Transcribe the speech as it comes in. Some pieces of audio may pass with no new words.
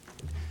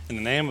In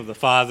the name of the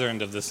Father,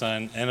 and of the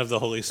Son, and of the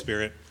Holy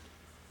Spirit.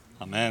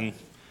 Amen.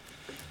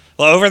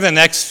 Well, over the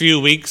next few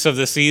weeks of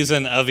the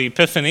season of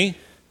Epiphany,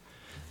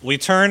 we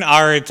turn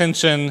our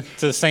attention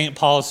to St.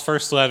 Paul's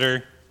first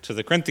letter to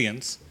the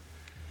Corinthians.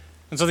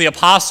 And so the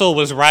apostle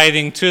was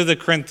writing to the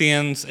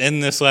Corinthians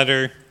in this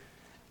letter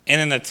in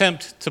an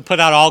attempt to put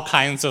out all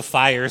kinds of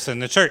fires in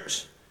the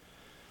church.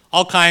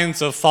 All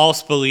kinds of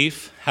false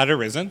belief had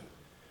arisen.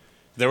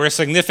 There was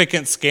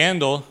significant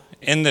scandal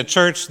in the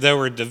church. There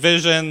were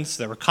divisions,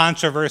 there were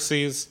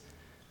controversies,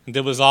 and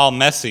it was all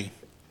messy.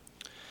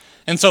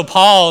 And so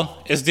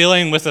Paul is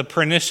dealing with a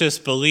pernicious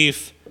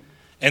belief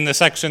in the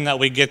section that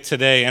we get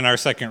today in our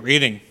second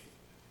reading.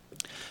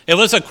 It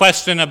was a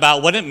question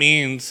about what it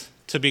means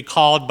to be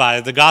called by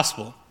the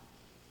gospel.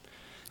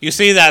 You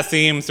see that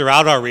theme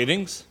throughout our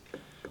readings.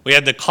 We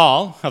had the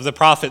call of the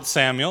prophet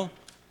Samuel.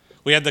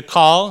 We had the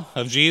call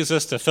of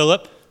Jesus to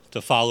Philip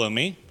to follow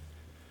me.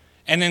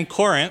 And in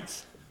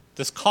Corinth,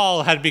 this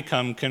call had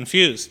become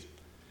confused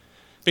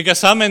because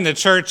some in the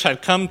church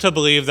had come to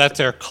believe that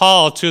their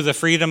call to the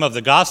freedom of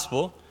the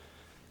gospel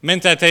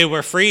meant that they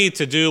were free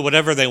to do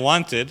whatever they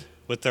wanted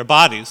with their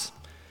bodies.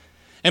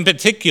 In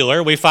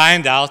particular, we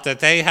find out that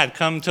they had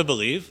come to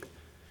believe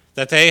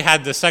that they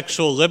had the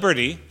sexual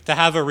liberty to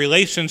have a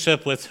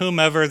relationship with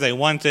whomever they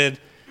wanted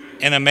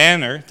in a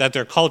manner that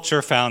their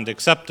culture found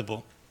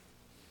acceptable.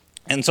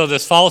 And so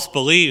this false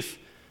belief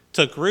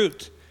took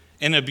root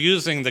in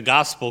abusing the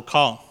gospel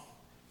call.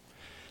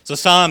 So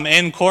some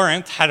in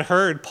Corinth had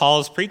heard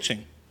Paul's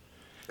preaching.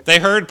 They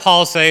heard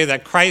Paul say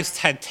that Christ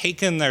had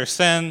taken their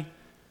sin,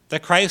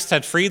 that Christ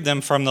had freed them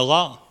from the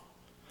law.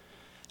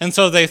 And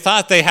so they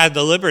thought they had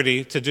the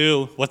liberty to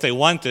do what they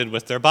wanted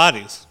with their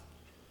bodies.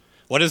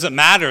 What does it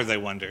matter, they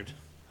wondered.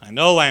 I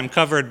know I am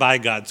covered by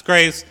God's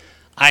grace.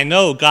 I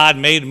know God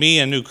made me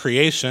a new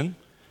creation.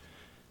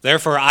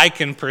 Therefore, I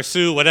can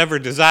pursue whatever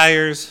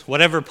desires,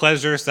 whatever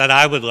pleasures that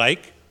I would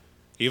like,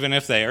 even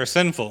if they are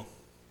sinful.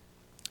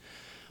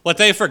 What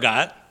they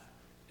forgot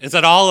is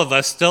that all of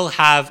us still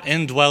have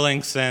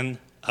indwelling sin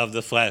of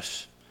the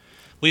flesh.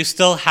 We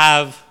still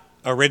have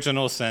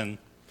original sin.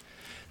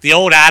 The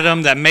old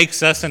Adam that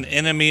makes us an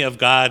enemy of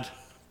God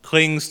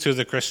clings to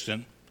the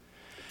Christian.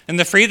 And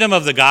the freedom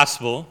of the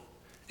gospel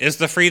is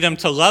the freedom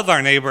to love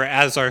our neighbor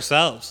as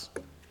ourselves.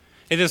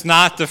 It is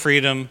not the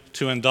freedom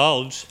to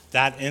indulge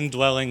that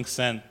indwelling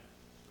sin.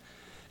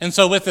 And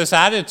so with this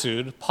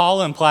attitude,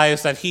 Paul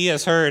implies that he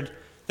has heard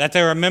that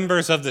there are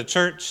members of the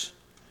church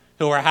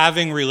who are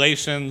having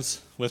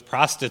relations with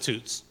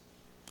prostitutes.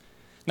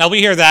 Now we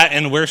hear that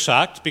and we're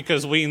shocked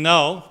because we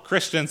know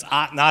Christians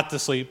ought not to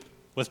sleep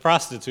with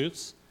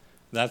prostitutes.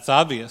 That's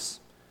obvious.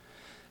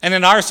 And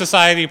in our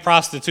society,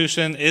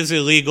 prostitution is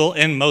illegal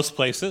in most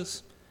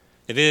places.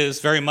 It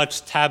is very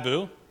much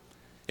taboo.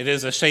 It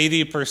is a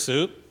shady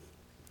pursuit.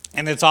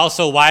 And it's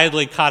also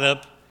widely caught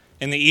up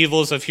in the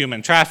evils of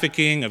human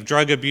trafficking, of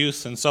drug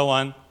abuse, and so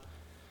on.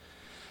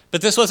 But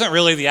this wasn't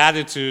really the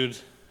attitude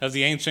of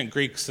the ancient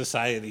Greek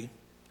society.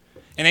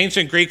 In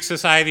ancient Greek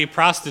society,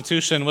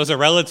 prostitution was a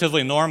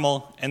relatively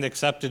normal and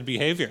accepted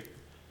behavior.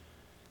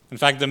 In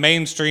fact, the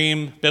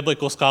mainstream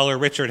biblical scholar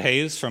Richard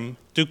Hayes from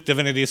Duke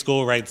Divinity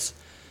School writes,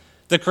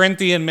 "The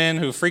Corinthian men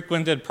who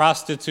frequented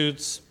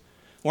prostitutes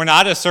were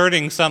not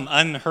asserting some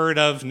unheard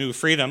of new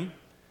freedom.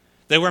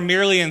 They were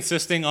merely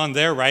insisting on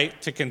their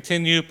right to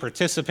continue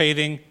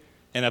participating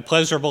in a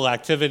pleasurable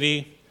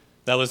activity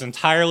that was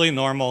entirely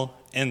normal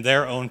in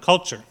their own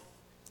culture."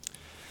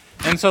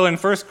 And so in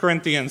 1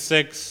 Corinthians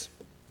 6,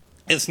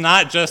 it's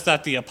not just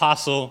that the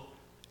apostle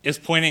is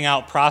pointing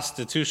out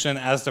prostitution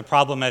as the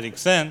problematic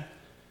sin.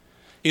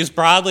 He's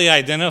broadly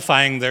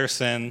identifying their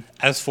sin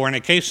as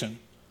fornication.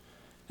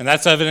 And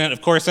that's evident,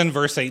 of course, in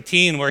verse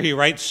 18, where he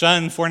writes,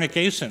 "Shun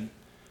fornication."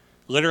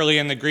 Literally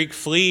in the Greek,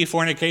 flee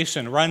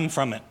fornication, run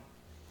from it.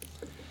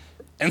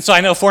 And so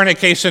I know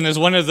fornication is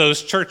one of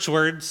those church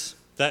words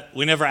that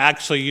we never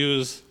actually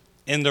use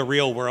in the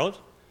real world.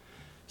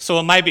 So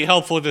it might be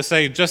helpful to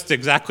say just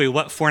exactly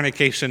what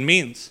fornication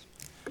means.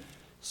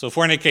 So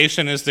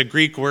fornication is the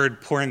Greek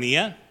word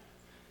porneia,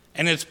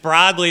 and it's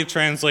broadly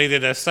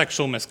translated as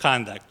sexual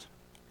misconduct.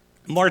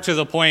 More to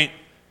the point,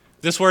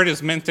 this word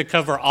is meant to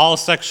cover all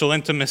sexual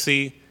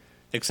intimacy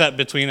except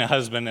between a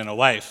husband and a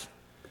wife.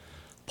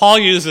 Paul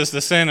uses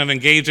the sin of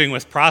engaging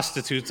with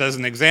prostitutes as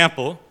an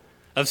example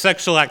of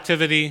sexual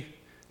activity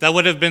that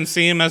would have been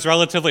seen as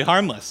relatively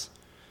harmless.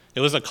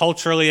 It was a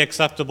culturally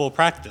acceptable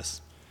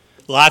practice.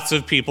 Lots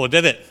of people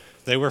did it.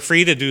 They were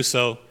free to do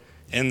so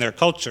in their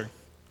culture.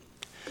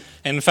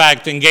 In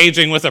fact,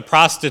 engaging with a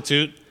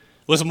prostitute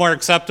was more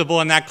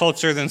acceptable in that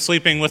culture than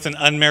sleeping with an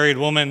unmarried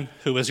woman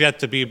who was yet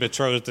to be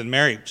betrothed in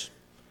marriage.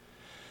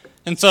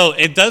 And so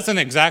it doesn't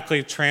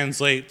exactly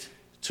translate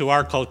to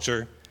our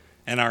culture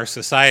and our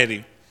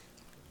society.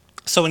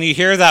 So when you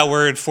hear that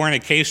word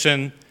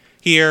fornication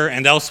here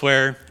and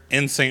elsewhere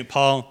in St.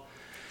 Paul,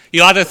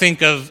 you ought to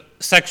think of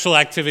sexual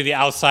activity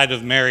outside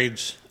of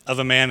marriage of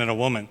a man and a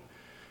woman.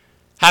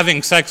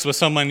 Having sex with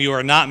someone you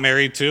are not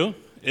married to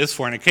is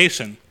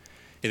fornication.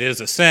 It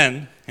is a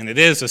sin, and it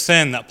is a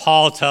sin that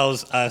Paul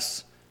tells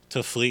us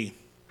to flee.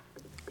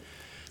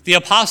 The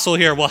apostle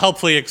here will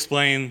helpfully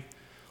explain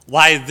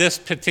why this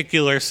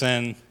particular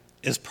sin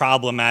is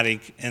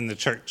problematic in the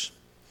church.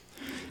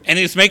 And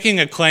he's making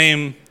a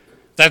claim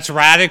that's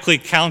radically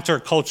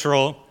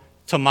countercultural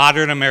to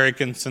modern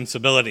American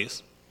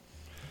sensibilities.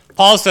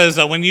 Paul says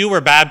that when you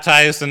were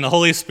baptized and the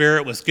Holy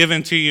Spirit was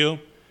given to you,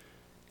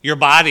 your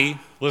body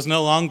was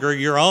no longer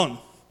your own.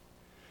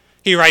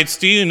 He writes,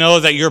 "Do you know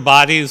that your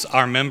bodies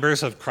are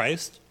members of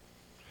Christ?"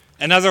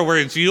 In other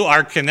words, you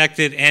are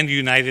connected and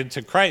united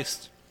to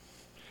Christ.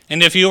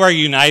 And if you are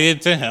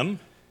united to him,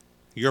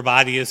 your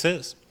body is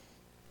his.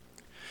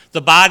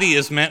 The body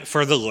is meant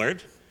for the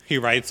Lord, he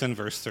writes in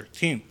verse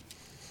 13.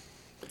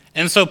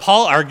 And so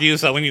Paul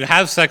argues that when you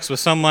have sex with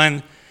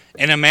someone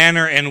in a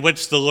manner in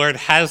which the Lord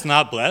has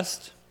not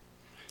blessed,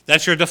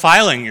 that you're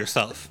defiling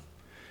yourself.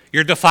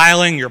 You're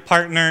defiling your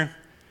partner,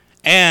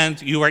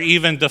 and you are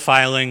even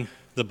defiling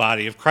the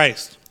body of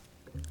Christ.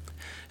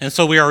 And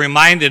so we are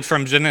reminded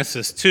from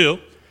Genesis 2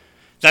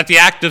 that the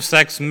act of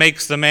sex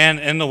makes the man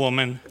and the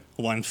woman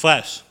one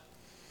flesh.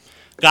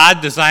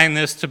 God designed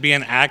this to be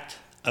an act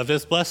of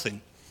his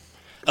blessing,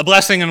 a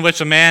blessing in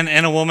which a man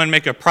and a woman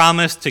make a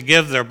promise to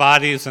give their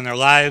bodies and their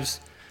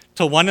lives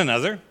to one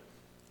another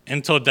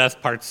until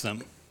death parts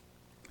them.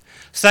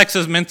 Sex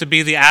is meant to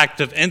be the act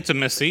of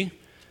intimacy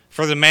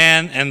for the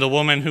man and the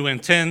woman who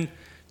intend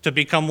to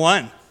become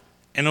one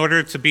in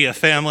order to be a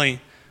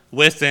family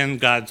within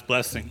God's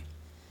blessing.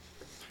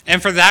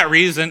 And for that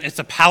reason, it's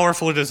a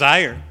powerful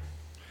desire.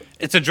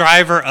 It's a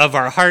driver of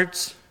our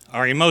hearts,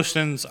 our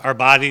emotions, our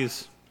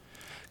bodies.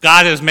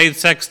 God has made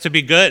sex to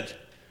be good.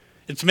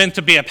 It's meant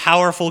to be a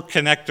powerful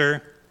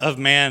connector of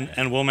man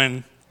and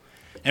woman.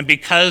 And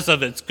because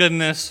of its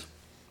goodness,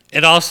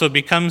 it also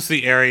becomes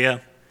the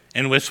area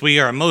in which we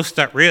are most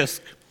at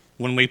risk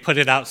when we put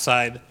it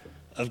outside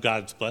of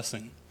God's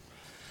blessing.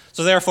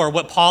 So therefore,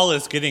 what Paul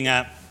is getting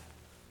at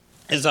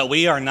is that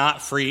we are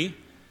not free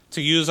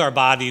to use our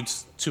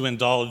bodies to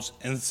indulge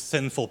in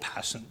sinful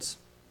passions.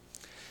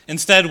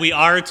 Instead, we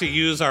are to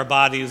use our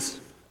bodies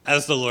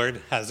as the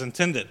Lord has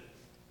intended.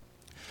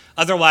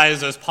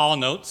 Otherwise, as Paul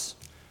notes,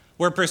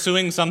 we're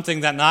pursuing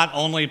something that not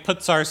only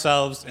puts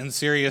ourselves in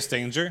serious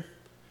danger,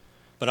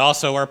 but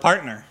also our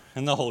partner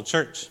and the whole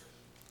church.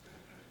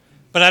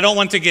 But I don't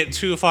want to get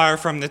too far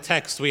from the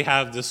text we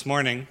have this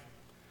morning,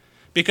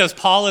 because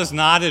Paul is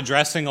not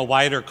addressing a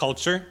wider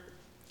culture.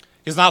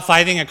 He's not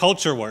fighting a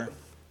culture war.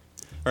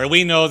 Or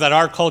we know that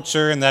our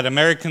culture and that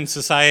American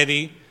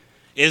society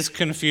is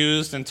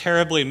confused and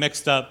terribly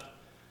mixed up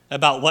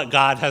about what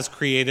God has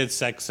created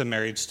sex and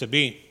marriage to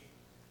be.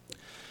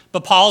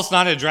 But Paul's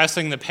not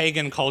addressing the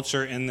pagan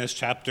culture in this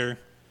chapter.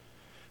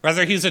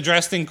 Rather, he's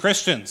addressing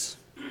Christians,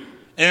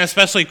 and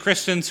especially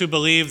Christians who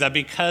believe that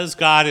because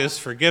God is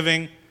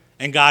forgiving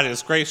and God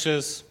is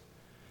gracious,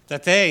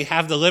 that they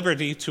have the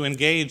liberty to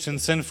engage in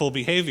sinful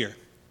behavior.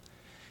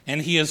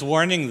 And he is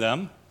warning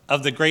them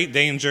of the great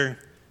danger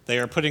they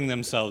are putting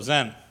themselves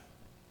in.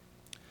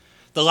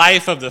 The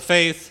life of the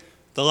faith,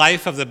 the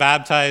life of the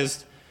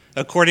baptized,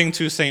 according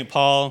to St.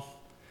 Paul,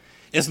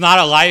 is not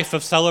a life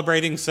of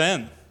celebrating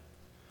sin.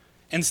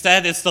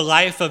 Instead, it's the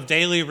life of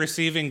daily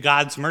receiving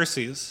God's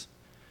mercies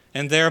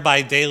and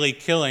thereby daily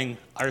killing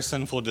our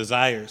sinful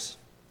desires.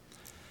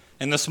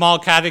 In the Small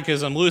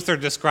Catechism, Luther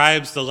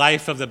describes the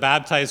life of the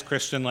baptized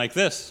Christian like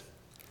this: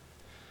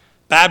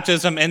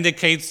 baptism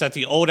indicates that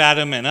the old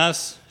Adam in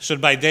us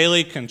should by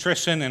daily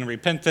contrition and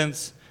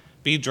repentance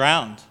be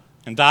drowned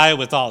and die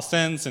with all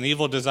sins and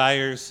evil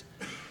desires,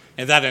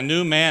 and that a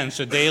new man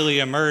should daily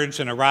emerge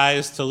and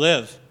arise to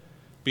live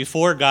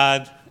before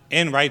God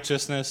in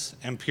righteousness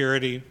and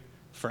purity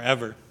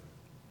forever.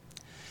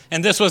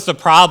 And this was the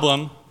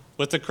problem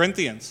with the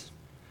Corinthians.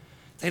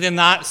 They did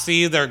not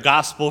see their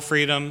gospel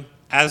freedom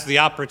as the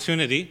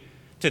opportunity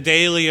to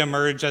daily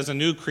emerge as a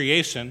new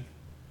creation,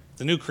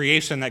 the new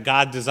creation that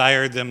God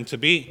desired them to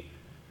be.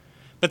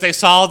 But they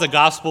saw the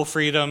gospel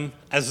freedom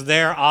as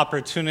their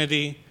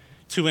opportunity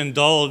to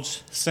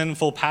indulge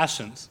sinful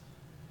passions,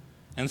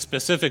 and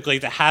specifically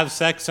to have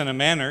sex in a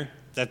manner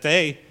that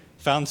they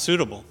found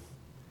suitable.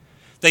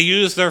 They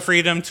used their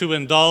freedom to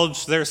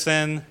indulge their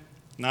sin,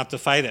 not to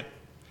fight it.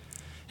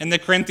 And the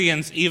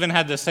Corinthians even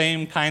had the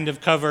same kind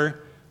of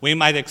cover we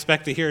might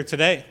expect to hear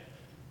today.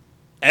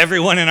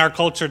 Everyone in our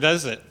culture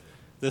does it.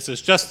 This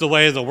is just the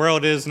way the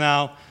world is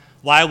now.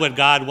 Why would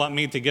God want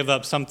me to give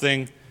up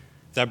something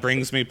that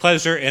brings me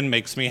pleasure and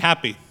makes me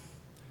happy?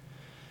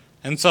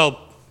 And so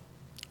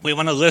we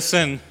want to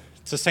listen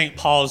to St.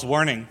 Paul's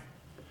warning,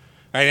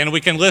 right? And we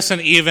can listen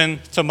even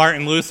to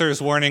Martin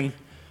Luther's warning,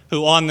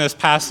 who on this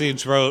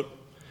passage wrote,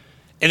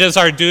 "It is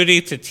our duty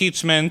to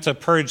teach men to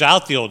purge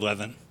out the old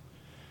leaven.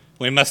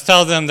 We must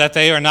tell them that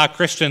they are not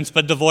Christians,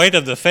 but devoid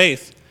of the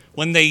faith,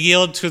 when they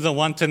yield to the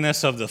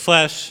wantonness of the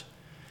flesh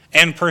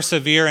and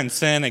persevere in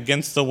sin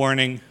against the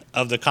warning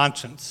of the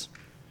conscience.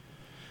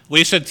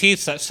 We should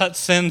teach that such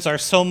sins are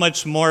so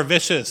much more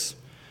vicious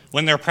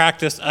when they're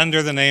practiced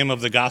under the name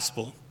of the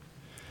gospel,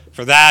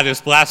 for that is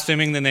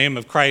blaspheming the name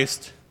of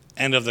Christ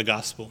and of the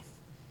gospel."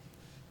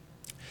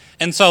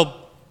 And so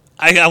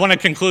I want to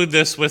conclude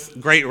this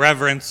with great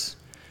reverence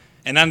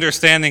and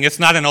understanding it's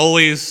not an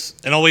always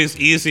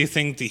easy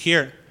thing to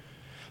hear.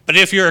 But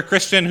if you're a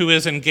Christian who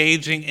is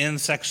engaging in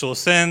sexual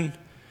sin,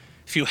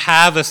 if you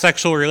have a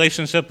sexual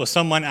relationship with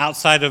someone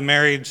outside of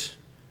marriage,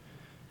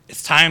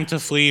 it's time to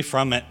flee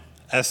from it,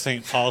 as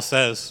St. Paul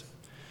says.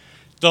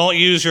 Don't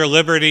use your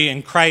liberty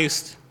in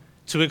Christ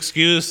to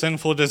excuse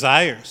sinful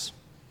desires.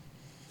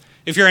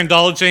 If you're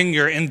indulging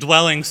your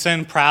indwelling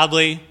sin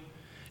proudly,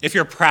 if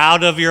you're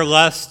proud of your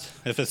lust,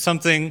 if it's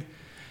something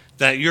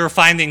that you're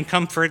finding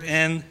comfort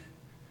in,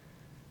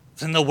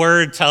 then the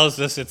Word tells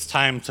us it's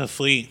time to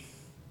flee.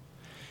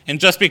 And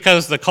just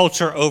because the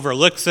culture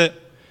overlooks it,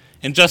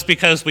 and just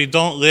because we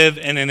don't live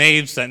in an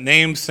age that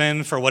names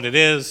sin for what it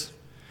is,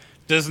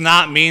 does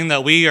not mean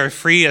that we are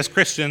free as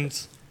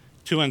Christians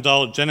to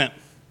indulge in it.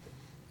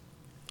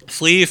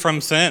 Flee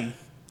from sin,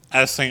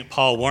 as St.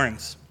 Paul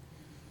warns.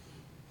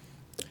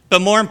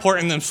 But more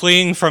important than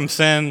fleeing from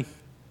sin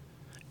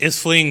is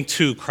fleeing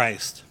to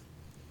Christ.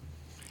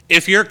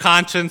 If your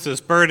conscience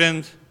is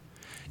burdened,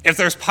 if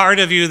there's part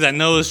of you that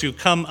knows you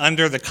come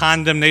under the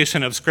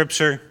condemnation of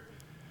Scripture,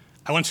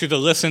 I want you to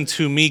listen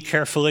to me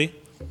carefully,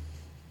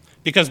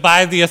 because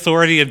by the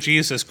authority of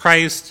Jesus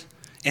Christ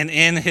and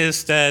in his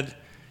stead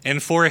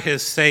and for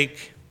his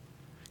sake,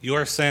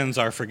 your sins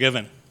are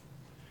forgiven.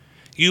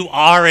 You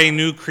are a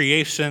new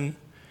creation.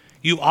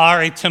 You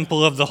are a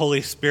temple of the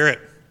Holy Spirit.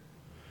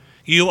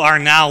 You are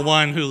now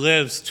one who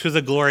lives to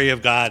the glory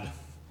of God.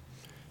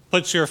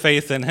 Put your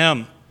faith in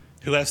him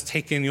who has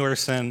taken your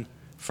sin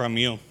from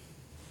you.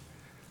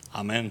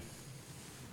 Amen.